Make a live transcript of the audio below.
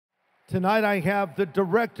Tonight I have the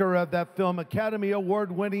director of that film, Academy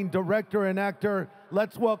Award-winning director and actor.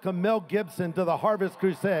 Let's welcome Mel Gibson to the Harvest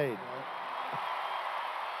Crusade.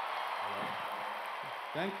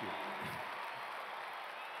 Thank you.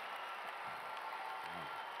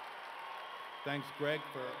 Thanks, Greg,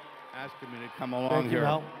 for asking me to come along Thank you, here.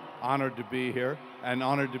 Mel. Honored to be here, and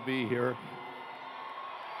honored to be here.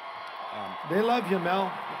 They love you,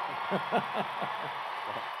 Mel.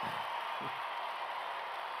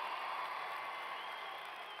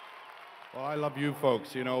 Well, I love you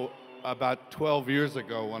folks. You know, about 12 years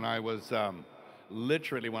ago when I was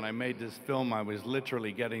when I made this film, I was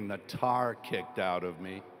literally getting the tar kicked out of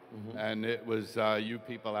me. And it was you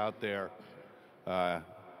people out there,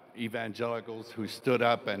 evangelicals, who stood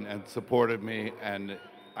up and supported me. And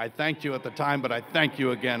I thanked you at the time, but I thank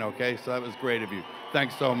you again, okay? So that was great of you.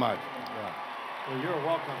 Thanks so much. Yeah. Well, you're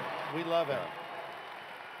welcome. We love it.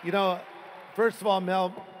 You know, first of all,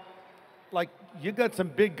 Mel, like, you got some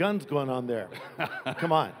big guns going on there.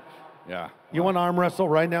 Come on. Yeah. You want to arm wrestle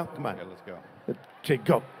right now? Come on. Okay, let's go. Okay,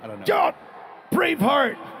 go. I don't know. John,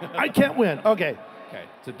 Braveheart. I can't win. Okay. Okay,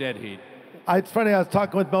 it's a dead heat. It's funny, I was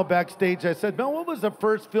talking with Mel backstage. I said, Mel, what was the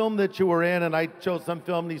first film that you were in? And I chose some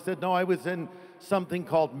film, and he said, no, I was in something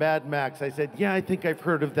called Mad Max. I said, yeah, I think I've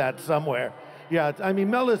heard of that somewhere. Yeah, I mean,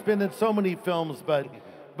 Mel has been in so many films,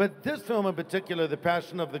 but this film in particular, The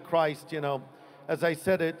Passion of the Christ, you know, as I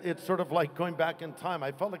said, it's sort of like going back in time.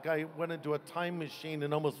 I felt like I went into a time machine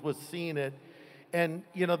and almost was seeing it. And,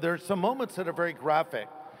 you know, there's some moments that are very graphic,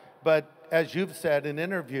 but as you've said in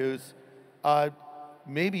interviews,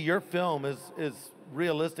 maybe your film is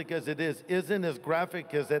realistic as it isn't as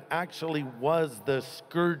graphic as it actually was, the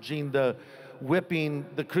scourging, the whipping,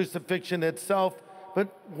 the crucifixion itself. But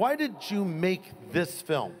why did you make this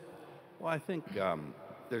film? Well, I think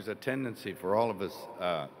there's a tendency for all of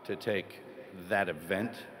us to take that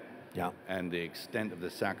event and the extent of the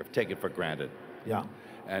sacrifice, take it for granted. Yeah.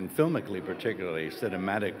 And filmically, particularly,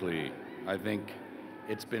 cinematically, I think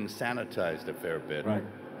it's been sanitized a fair bit. Right.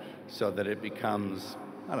 So that it becomes,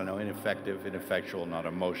 I don't know, ineffective, ineffectual, not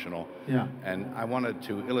emotional. Yeah. And I wanted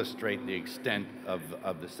to illustrate the extent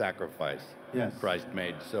of the sacrifice Christ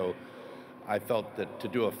made. So I felt that to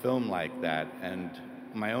do a film like that, and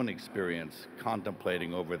my own experience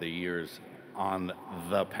contemplating over the years on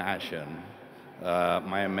the Passion,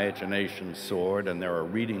 my imagination soared, and there are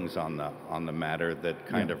readings on the matter that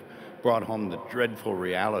kind of brought home the dreadful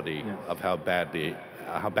reality of how bad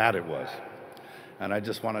it was. And I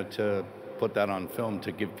just wanted to put that on film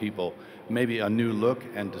to give people maybe a new look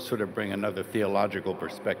and to sort of bring another theological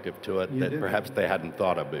perspective to it that perhaps they hadn't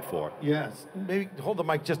thought of before. Yes. Maybe hold the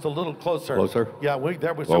mic just a little closer. Closer? Yeah,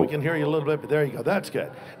 so we can hear you a little bit, but there you go. That's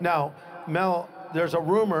good. Now, Mel, there's a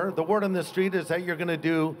rumor, the word on the street is that you're going to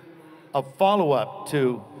do a follow-up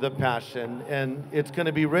to The Passion, and it's going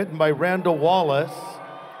to be written by Randall Wallace,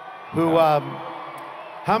 who,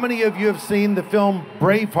 how many of you have seen the film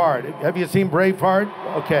Braveheart? Have you seen Braveheart?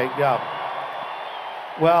 Okay, yeah.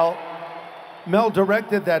 Well, Mel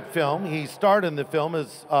directed that film. He starred in the film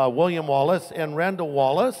as William Wallace, and Randall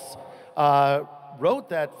Wallace wrote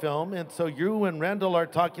that film, and so you and Randall are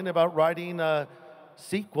talking about writing a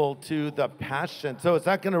sequel to The Passion. So is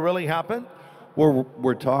that going to really happen?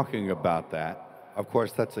 We're talking about that. Of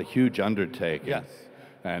course, that's a huge undertaking. Yes.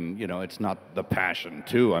 And, you know, it's not The Passion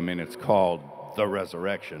 2. I mean, it's called The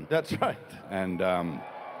Resurrection. That's right. And That's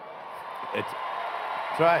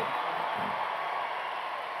right.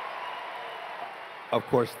 Of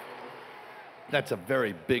course, that's a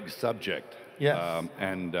very big subject. Yes.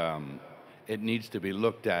 It needs to be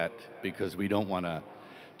looked at because we don't want to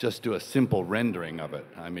just do a simple rendering of it.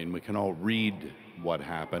 I mean, we can all read what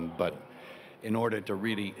happened, but in order to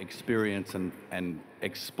really experience and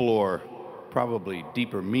explore probably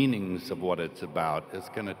deeper meanings of what it's about, it's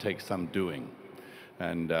going to take some doing.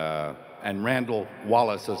 And Randall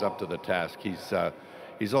Wallace is up to the task.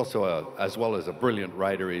 He's also, as well as a brilliant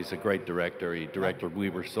writer, he's a great director. He directed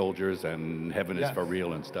We Were Soldiers and Heaven is for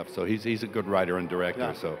Real and stuff. So he's a good writer and director.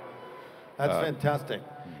 Yeah. So that's fantastic.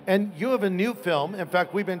 And you have a new film. In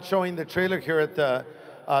fact, we've been showing the trailer here at the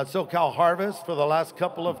SoCal Harvest for the last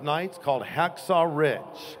couple of nights, called Hacksaw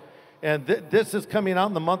Ridge. And this is coming out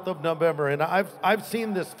in the month of November. And I've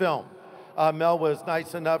seen this film. Mel was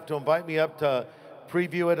nice enough to invite me up to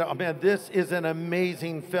preview it. Oh, man, this is an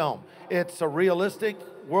amazing film. It's a realistic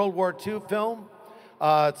World War II film.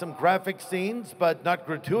 Some graphic scenes, but not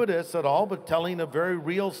gratuitous at all, but telling a very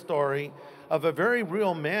real story of a very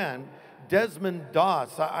real man, Desmond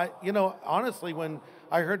Doss. You know, honestly, when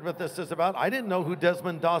I heard what this is about, I didn't know who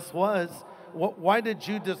Desmond Doss was. Why did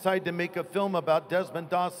you decide to make a film about Desmond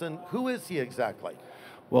Doss, and who is he exactly?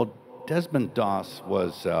 Well, Desmond Doss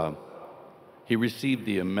was, he received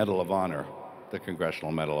the Medal of Honor, the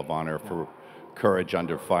Congressional Medal of Honor for courage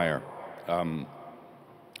under fire.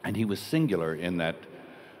 And he was singular in that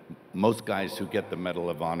most guys who get the Medal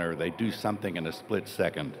of Honor, they do something in a split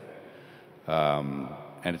second.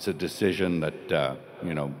 And it's a decision that,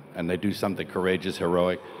 you know, and they do something courageous,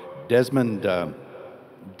 heroic. Desmond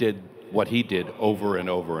did what he did over and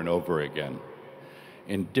over and over again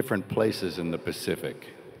in different places in the Pacific.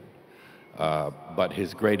 But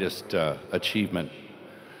his greatest achievement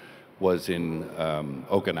was in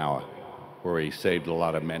Okinawa, where he saved a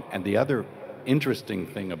lot of men. And the other interesting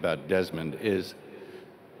thing about Desmond is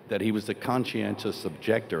that he was a conscientious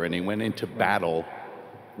objector, and he went into battle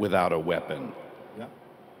without a weapon. Yeah,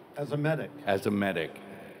 as a medic. As a medic.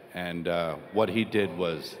 And what he did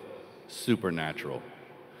was supernatural.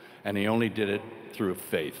 And he only did it through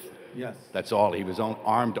faith. Yes. That's all. He was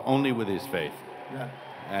armed only with his faith. Yeah.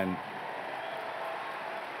 And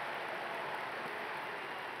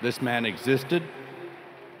this man existed.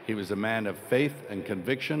 He was a man of faith and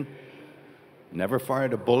conviction, never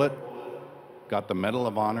fired a bullet, got the Medal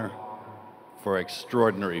of Honor for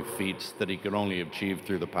extraordinary feats that he could only achieve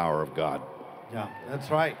through the power of God. Yeah, that's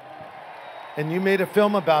right. And you made a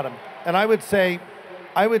film about him. And I would say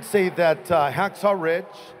that Hacksaw Ridge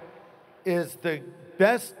is the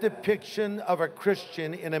best depiction of a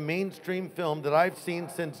Christian in a mainstream film that I've seen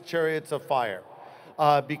since Chariots of Fire.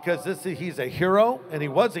 Because he's a hero, and he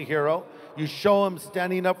was a hero. You show him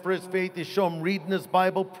standing up for his faith. You show him reading his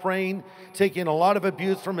Bible, praying, taking a lot of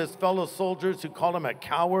abuse from his fellow soldiers who called him a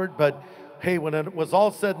coward. But hey, when it was all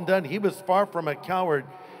said and done, he was far from a coward.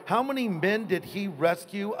 How many men did he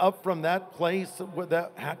rescue up from that place where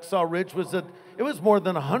that Hacksaw Ridge was? It was more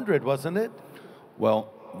than 100, wasn't it?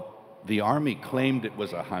 Well, the Army claimed it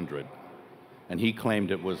was 100, and he claimed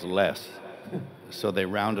it was less. So they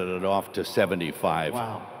rounded it off to 75.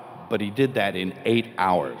 Wow. But he did that in 8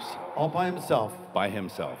 hours. All by himself. By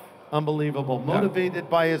himself. Unbelievable. Motivated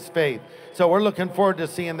by his faith. So we're looking forward to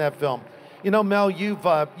seeing that film. You know, Mel, you've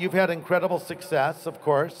had incredible success, of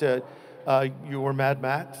course. You were Mad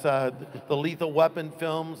Max, the Lethal Weapon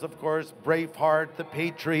films, of course, Braveheart, The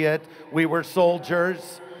Patriot, We Were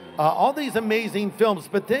Soldiers, all these amazing films.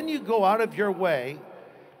 But then you go out of your way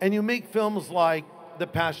and you make films like The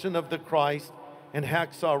Passion of the Christ and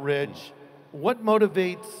Hacksaw Ridge. What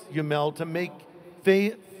motivates you, Mel, to make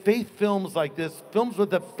faith films like this, films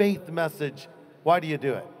with a faith message? Why do you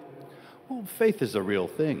do it? Well, faith is a real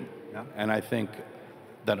thing. Yeah. And I think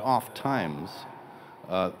that oft times,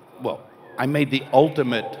 I made the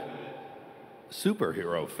ultimate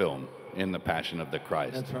superhero film in The Passion of the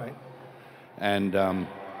Christ. That's right. And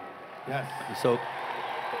yes. So,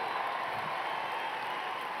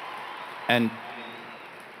 and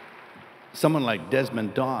someone like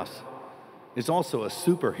Desmond Doss is also a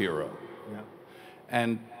superhero. Yeah.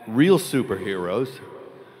 And real superheroes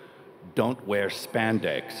don't wear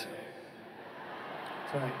spandex.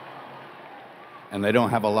 That's right. And they don't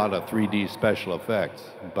have a lot of 3D special effects,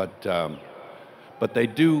 but they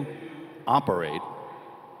do operate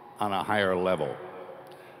on a higher level,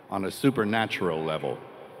 on a supernatural level,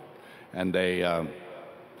 and they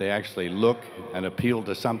actually look and appeal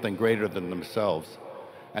to something greater than themselves,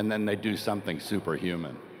 and then they do something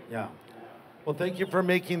superhuman. Yeah. Well, thank you for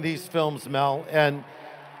making these films, Mel, and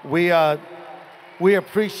we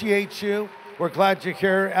appreciate you. We're glad you're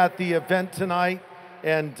here at the event tonight,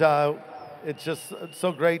 and it's just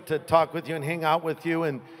so great to talk with you and hang out with you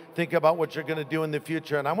and think about what you're going to do in the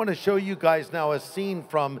future. And I want to show you guys now a scene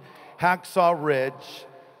from Hacksaw Ridge,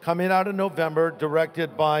 coming out in November,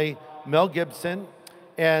 directed by Mel Gibson,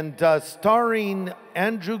 and starring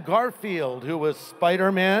Andrew Garfield, who was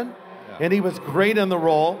Spider-Man, and he was great in the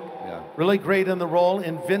role, really great in the role.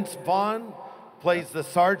 And Vince Vaughn plays the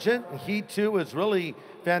sergeant. He, too, is really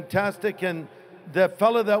fantastic. And the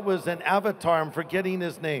fellow that was in Avatar, I'm forgetting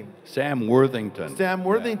his name. Sam Worthington. Sam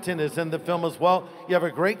Worthington is in the film as well. You have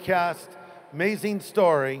a great cast, amazing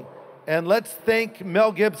story. And let's thank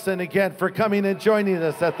Mel Gibson again for coming and joining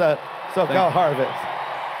us at the SoCal Harvest.